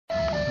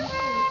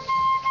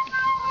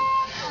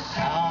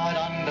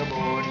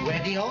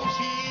he holds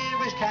here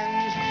his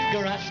cans,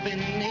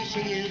 grasping his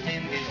shield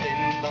in his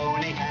thin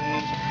bony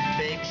hands.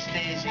 Fixed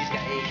is his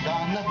gaze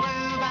on the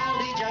blue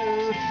valley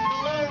Joe.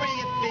 Glory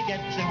if he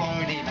gets it,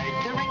 won't he make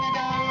the ring a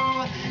go?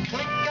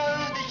 Click go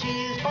the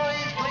shears,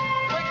 boys, click,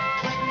 click,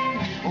 click.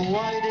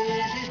 Wide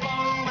is his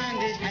bow and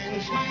his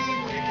hands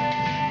smooth quick.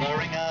 The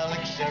ringer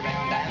looks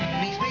around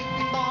and he's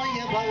beaten by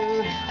a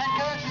blow, and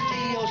curses to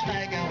your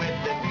snagger with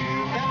the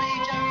blue valley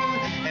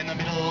Joe. In the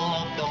middle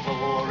of the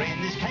floor, in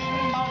this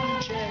cane bottom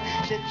chair,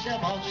 sits the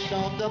boss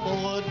of the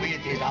board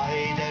with his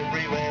eyes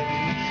everywhere.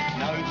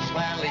 Notes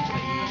while he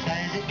speaks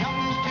as it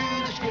comes to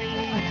the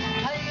screen,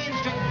 paying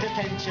strict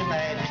attention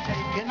that is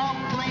taken off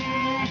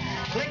clean.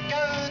 Click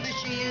go the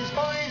shears,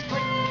 boys,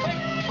 click,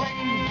 click, click.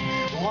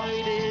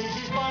 Wide is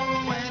his bow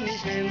and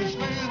his hands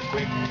move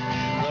quick.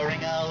 The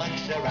ringer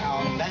looks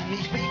around and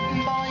he's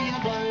beaten by a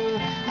blow,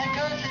 and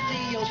curses to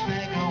your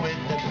snagger with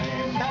the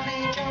Glen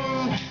Valley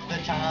Joe. The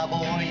tar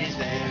boy is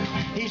there,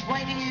 he's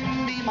waiting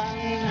in the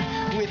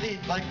mung, with his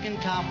black and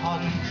tar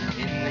pot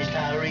in his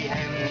tarry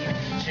hand.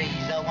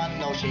 She's a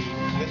one-nor sheep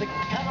with a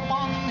cut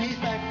upon his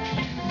back.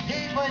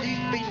 Here's what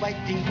he's been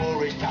waiting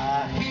for, his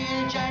tar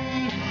heel jack.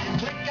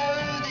 Click go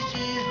the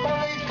shears,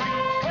 boys, click,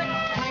 click,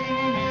 click.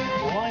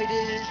 Wide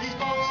is his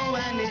bow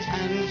and his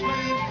hands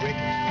move quick.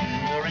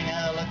 The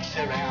ringer looks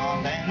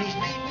around and he's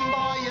beaten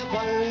by a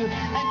blow,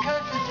 and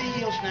curses to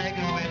your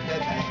snagger with the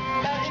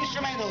back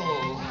instrumental.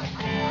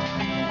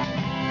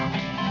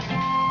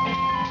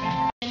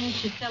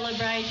 To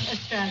celebrate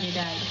Australia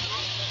Day.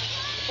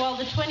 While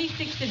the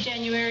 26th of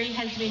January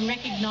has been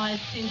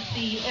recognised since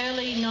the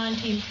early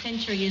 19th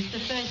century as the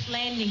first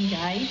landing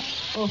day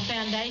or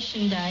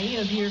foundation day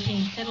of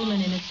European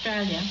settlement in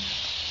Australia,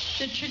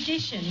 the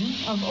tradition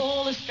of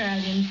all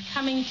Australians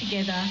coming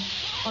together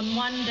on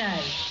one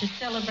day to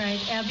celebrate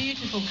our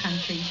beautiful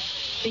country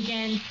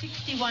began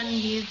 61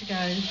 years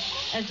ago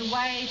as a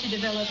way to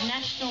develop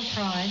national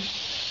pride,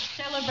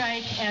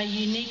 celebrate our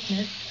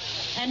uniqueness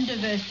and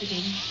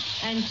diversity,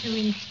 and to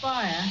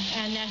inspire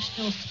our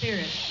national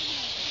spirit.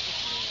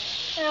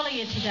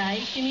 Earlier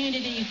today,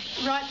 communities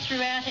right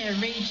throughout our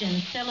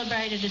region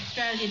celebrated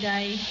Australia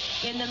Day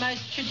in the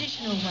most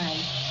traditional way,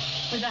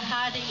 with a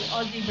hearty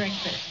Aussie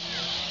breakfast.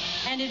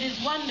 And it is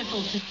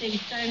wonderful to see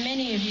so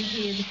many of you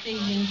here this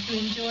evening to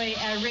enjoy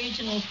our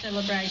regional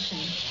celebration.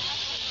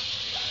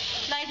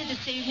 Later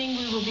this evening,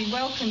 we will be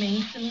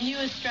welcoming some new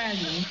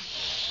Australians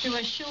who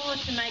are sure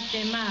to make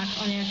their mark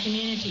on our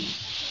communities.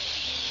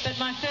 But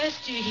my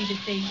first duty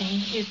this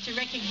evening is to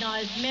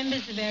recognise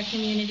members of our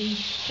community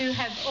who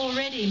have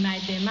already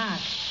made their mark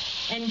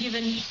and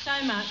given so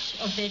much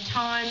of their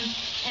time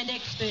and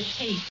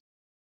expertise